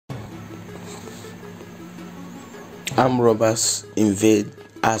Armed robbers invade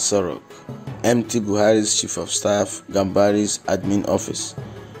Asorok, empty Buhari's chief of staff Gambari's admin office,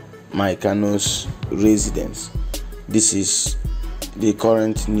 Maikano's residence. This is the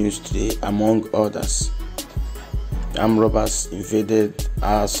current news today, among others. Armed robbers invaded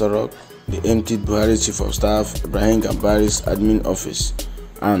Asorok, they emptied Buhari's chief of staff Ibrahim Gambari's admin office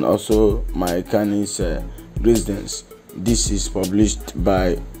and also Maikano's residence. This is published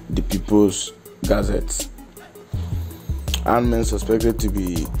by the People's Gazette. Armed men suspected to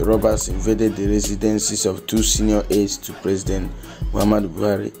be robbers invaded the residences of two senior aides to President Muhammadu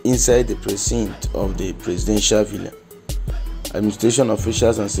Buhari inside the precinct of the presidential villa. Administration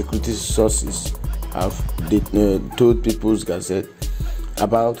officials and security sources have told People's Gazette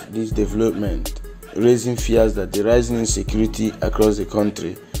about this development, raising fears that the rising insecurity across the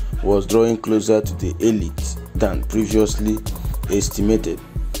country was drawing closer to the elite than previously estimated.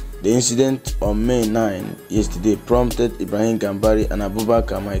 The incident on May 9 yesterday prompted Ibrahim Gambari and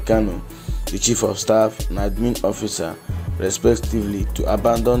Abubakar Maikano, the chief of staff and admin officer, respectively, to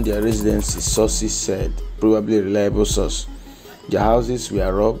abandon their residences, sources said, probably a reliable source. Their houses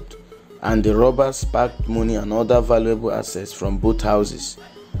were robbed, and the robbers packed money and other valuable assets from both houses.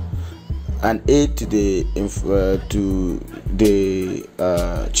 An aide to the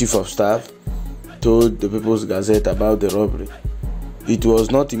chief of staff told the People's Gazette about the robbery. It was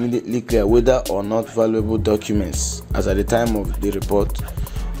not immediately clear whether or not valuable documents, as at the time of the report,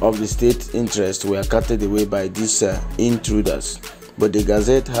 of the state interest were carted away by these intruders, but the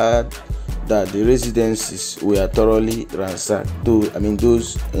Gazette heard that the residences were thoroughly ransacked. Those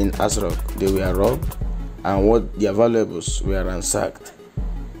in Asorok, they were robbed, and what their valuables were ransacked.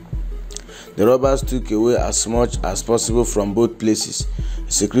 The robbers took away as much as possible from both places.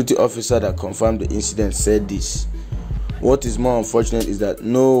 A security officer that confirmed the incident said this. What is more unfortunate is that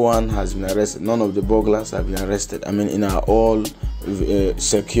no one has been arrested. None of the burglars have been arrested. In our all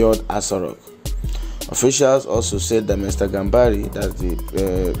secured Asorok. Officials also said that Mr. Gambari, that's the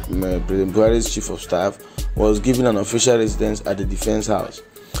President Buhari's chief of staff, was given an official residence at the Defense House,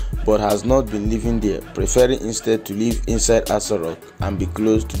 but has not been living there, preferring instead to live inside Asorok and be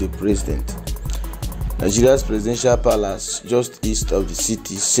close to the president. Nigeria's presidential palace, just east of the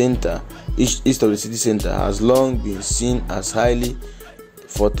city center, has long been seen as highly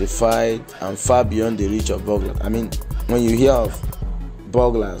fortified and far beyond the reach of burglars. When you hear of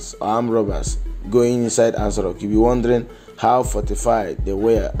burglars or armed robbers going inside Asorok, you'll be wondering how fortified they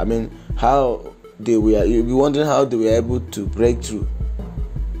were. You'll be wondering how they were able to break through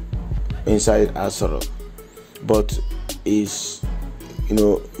inside Asorok. But is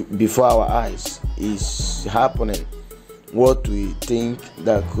before our eyes is happening. What we think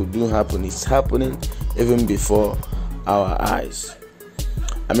that could do happen is happening even before our eyes.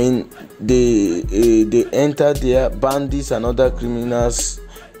 They entered there, bandits and other criminals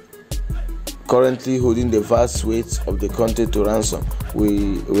currently holding the vast weight of the country to ransom.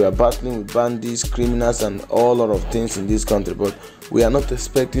 We are battling with bandits, criminals, and all lot of things in this country, but we are not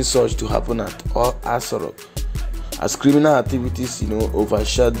expecting such to happen at Asorok, as criminal activities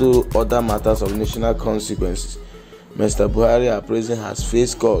overshadow other matters of national consequences. Mr. Buhari, our president, has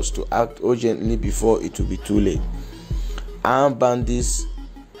faced calls to act urgently before it will be too late. Armed bandits,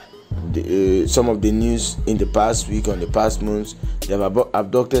 some of the news in the past week, on the past months, they have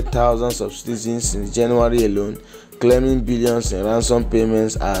abducted thousands of citizens since January alone, claiming billions in ransom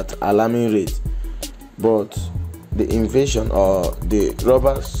payments at alarming rate. But the invasion, or the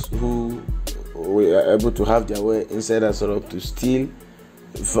robbers who were able to have their way inside Asorok to steal,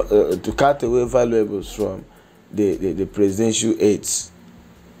 to cut away valuables from the presidential aides.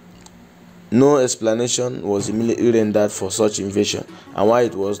 No explanation was immediately rendered for such invasion and why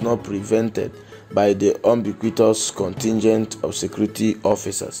it was not prevented by the ubiquitous contingent of security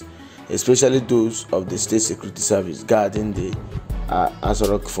officers, especially those of the State Security Service guarding the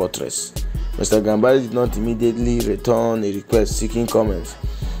Asorok fortress. Mr. Gambari did not immediately return a request seeking comments.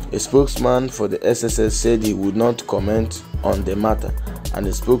 A spokesman for the SSS said he would not comment on the matter, and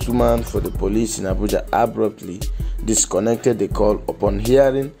a spokeswoman for the police in Abuja abruptly disconnected the call upon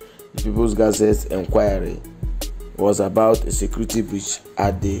hearing the People's Gazette's inquiry was about a security breach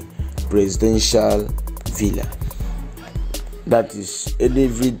at the presidential villa. That is,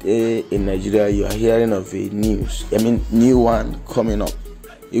 every day in Nigeria you are hearing of a new one coming up.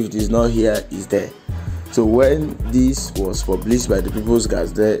 If it is not here, it's there. So when this was published by the People's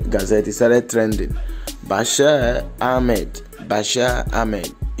Gazette, it started trending. Bashar Ahmed,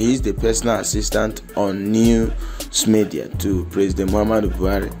 he is the personal assistant on news media to President Muhammadu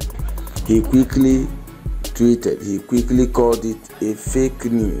Buhari. He quickly tweeted, he quickly called it a fake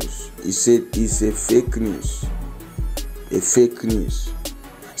news. He said it's a fake news. a fake news.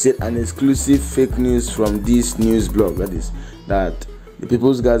 Said an exclusive fake news from this news blog, that the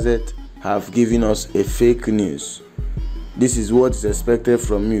People's Gazette have given us a fake news. This is what is expected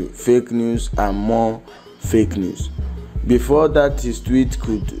from you. Fake news and more fake news. Before that, his tweet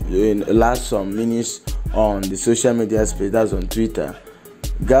could last some minutes on the social media space, that's on Twitter.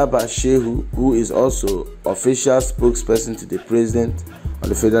 Garba Shehu, who is also official spokesperson to the President of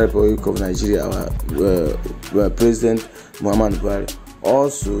the Federal Republic of Nigeria, President Muhammadu Buhari,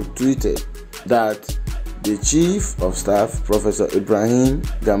 also tweeted that the Chief of Staff, Professor Ibrahim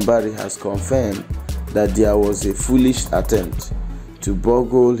Gambari, has confirmed that there was a foolish attempt to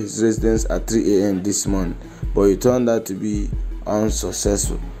burgle his residence at 3 a.m. this morning, but it turned out to be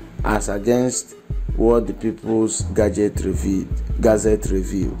unsuccessful, as against what the People's Gazette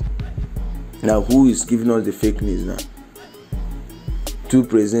revealed. Now, who is giving us the fake news now? Two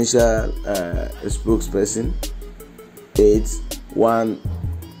presidential spokesperson. One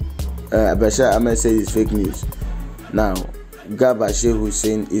Bashar Ahmed says it's fake news. Now, Garba Shehu is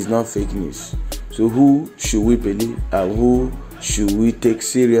saying it's not fake news. So who should we believe and who should we take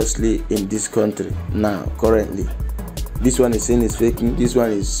seriously in this country now, currently? This one is saying it's fake news. This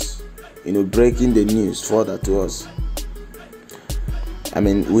one is, breaking the news further to us. I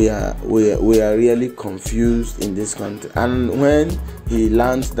mean, we are really confused in this country. And when he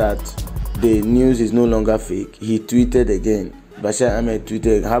learned that the news is no longer fake, he tweeted again. Bashar Ahmed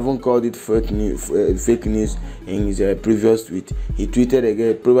tweeted, haven't called it fake news in his previous tweet. He tweeted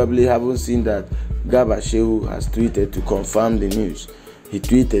again, probably haven't seen that Garba Shehu has tweeted to confirm the news. He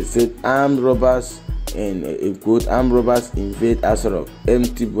tweeted, said, armed robbers, and quote, armed robbers invade Asarok.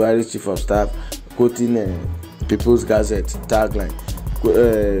 MT Buhari Chief of Staff, quoting People's Gazette tagline.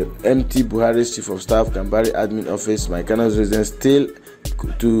 MT Buhari's Chief of Staff, Gambari Admin Office, Maikano's residence. Still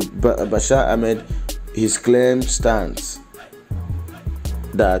to Bashar Ahmed, his claim stands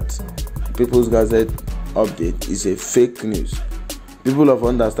that People's Gazette update is a fake news. People of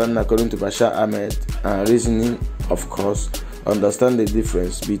understanding, according to Bashar Ahmed, and reasoning, of course, understand the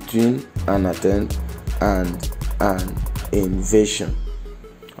difference between an attempt and an invasion.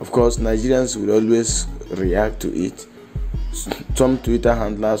 Of course, Nigerians will always react to it. Some Twitter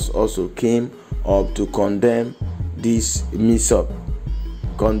handlers also came up to condemn this mix-up,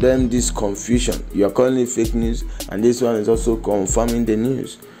 condemn this confusion. You are calling it fake news, and this one is also confirming the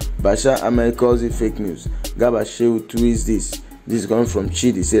news. Bashar Ahmed calls it fake news. Garba Shehu tweets this. This is coming from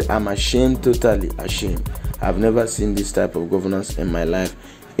Chidi. He said, I'm ashamed, totally ashamed. I've never seen this type of governance in my life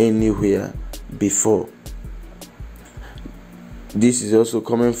anywhere before. This is also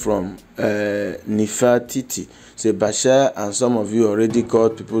coming from Nifatiti. Say, Bashar and some of you already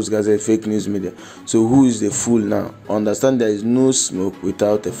called People's Gazette fake news media. So who is the fool now? Understand there is no smoke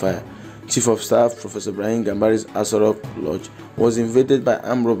without a fire. Chief of Staff Professor Ibrahim Gambari's Asarok Lodge was invaded by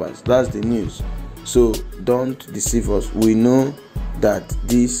armed robbers. That's the news. So don't deceive us. We know that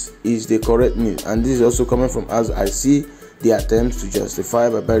this is the correct news, and this is also coming from us. I see the attempts to justify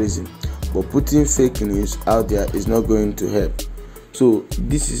barbarism, but putting fake news out there is not going to help. So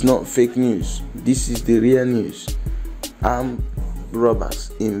this is not fake news. This is the real news. Armed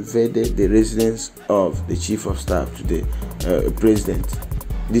robbers invaded the residence of the Chief of Staff to the President.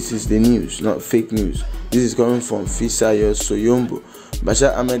 This is the news, not fake news. This is coming from Fisayo Soyombo.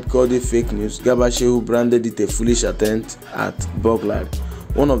 Bashar Ahmed called it fake news. Garba Shehu branded it a foolish attempt at burglary.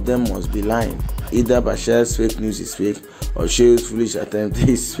 One of them must be lying. Either Bashar's fake news is fake or Shehu's foolish attempt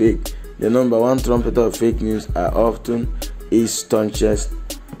is fake. The number one trumpeter of fake news are often his staunchest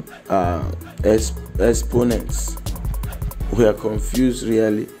exponents. We are confused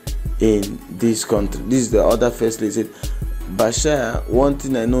really in this country. This is the other first lady said, Bashar, one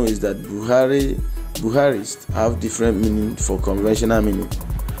thing I know is that Buharists have different meaning for conventional meaning.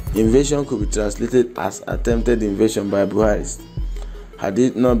 Invasion could be translated as attempted invasion by Buharists. Had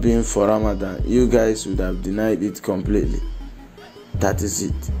it not been for Ramadan, you guys would have denied it completely. That is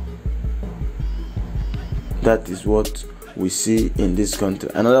it. That is what we see in this country.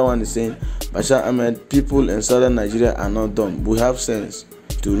 Another one is saying, Bashar Ahmed, people in southern Nigeria are not dumb. We have sense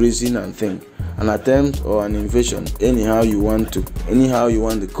to reason and think. An attempt or an invasion, anyhow you want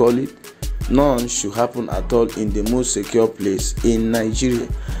to call it, none should happen at all in the most secure place in Nigeria.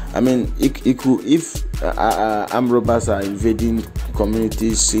 I mean, if armed robbers are invading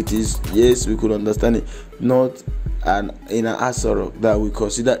communities, cities, yes, we could understand it. Not in an Asarok that we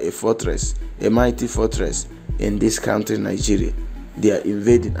consider a fortress, a mighty fortress in this country, Nigeria. They are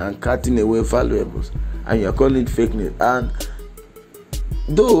invading and cutting away valuables, and you are calling it fake news. And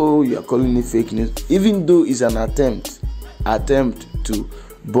though you are calling it fake news, even though it's an attempt to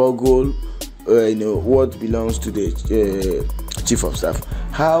burgle what belongs to the chief of staff.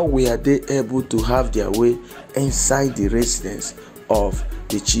 How were they able to have their way inside the residence of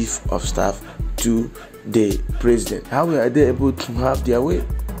the chief of staff to the president? How were they able to have their way?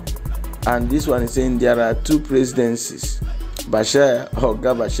 And this one is saying there are two presidencies. Bashir or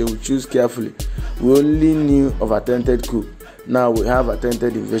Gambari, we choose carefully. We only knew of attempted coup. Now we have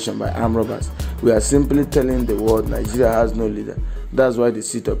attempted invasion by armed robbers. We are simply telling the world Nigeria has no leader. That's why the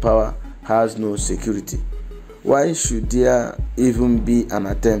seat of power has no security. Why should there even be an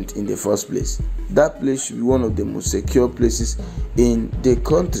attempt in the first place? That place should be one of the most secure places in the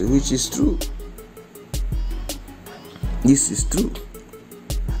country, which is true. This is true.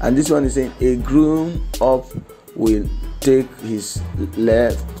 And this one is saying a grown up will take his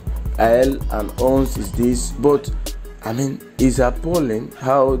left L and owns his this. But it's appalling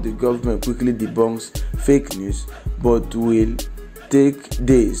how the government quickly debunks fake news, but will take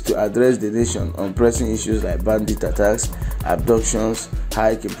days to address the nation on pressing issues like bandit attacks, abductions,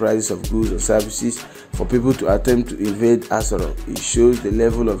 hike in prices of goods or services. For people to attempt to invade Asoro, it shows the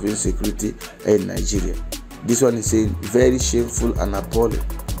level of insecurity in Nigeria. This one is saying very shameful and appalling.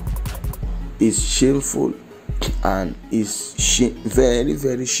 It's shameful and it's very,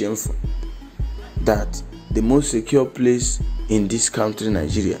 very shameful that the most secure place in this country,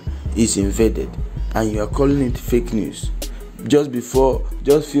 Nigeria, is invaded, and you are calling it fake news. Just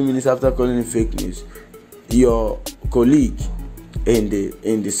few minutes after calling it fake news, your colleague in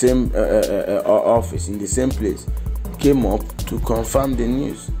the same office, in the same place, came up to confirm the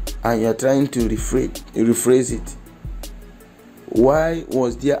news, and you are trying to rephrase it. Why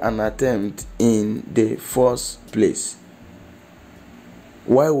was there an attempt in the first place?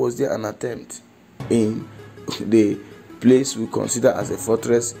 Why was there an attempt in the place we consider as a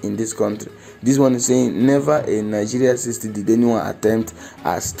fortress in this country? This one is saying never in Nigeria's history did anyone attempt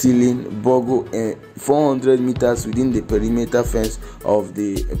at stealing burgle 400 meters within the perimeter fence of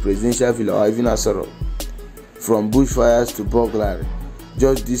the presidential villa or even Asoro. From bushfires to burglary.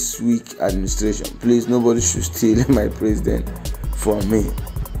 Just this week administration. Please, nobody should steal my president from me.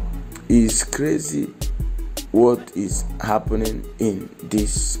 It's crazy what is happening in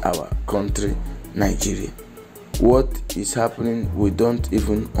this our country, Nigeria. What is happening, we don't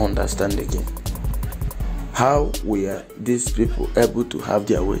even understand again. How were these people able to have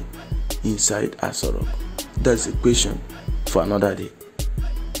their way inside Asoro? That's a question for another day.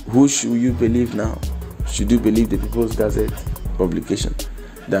 Who should you believe now? Should you believe the People's Gazette publication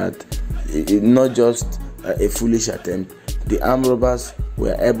that not just a foolish attempt, the armed robbers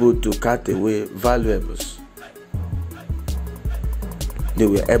were able to cut away valuables? They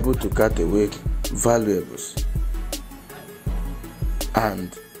were able to cut away valuables,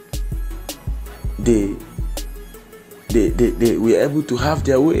 and they were able to have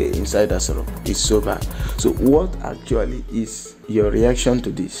their way inside Asoro. It's so bad. So what actually is your reaction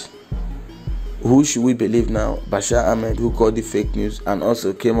to this? Who should we believe now? Bashir Ahmed, who called the fake news and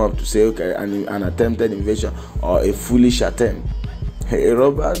also came up to say okay, an attempted invasion or a foolish attempt? A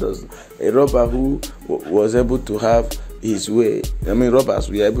robber who was able to have his way. Robbers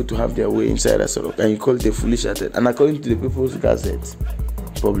were able to have their way inside Asoro, and you call it a foolish attempt. And according to the People's Gazette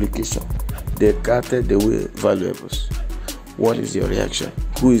publication, they cutted away valuables. What is your reaction?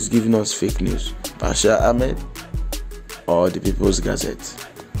 Who is giving us fake news? Bashir Ahmed or the People's Gazette?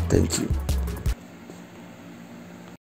 Thank you.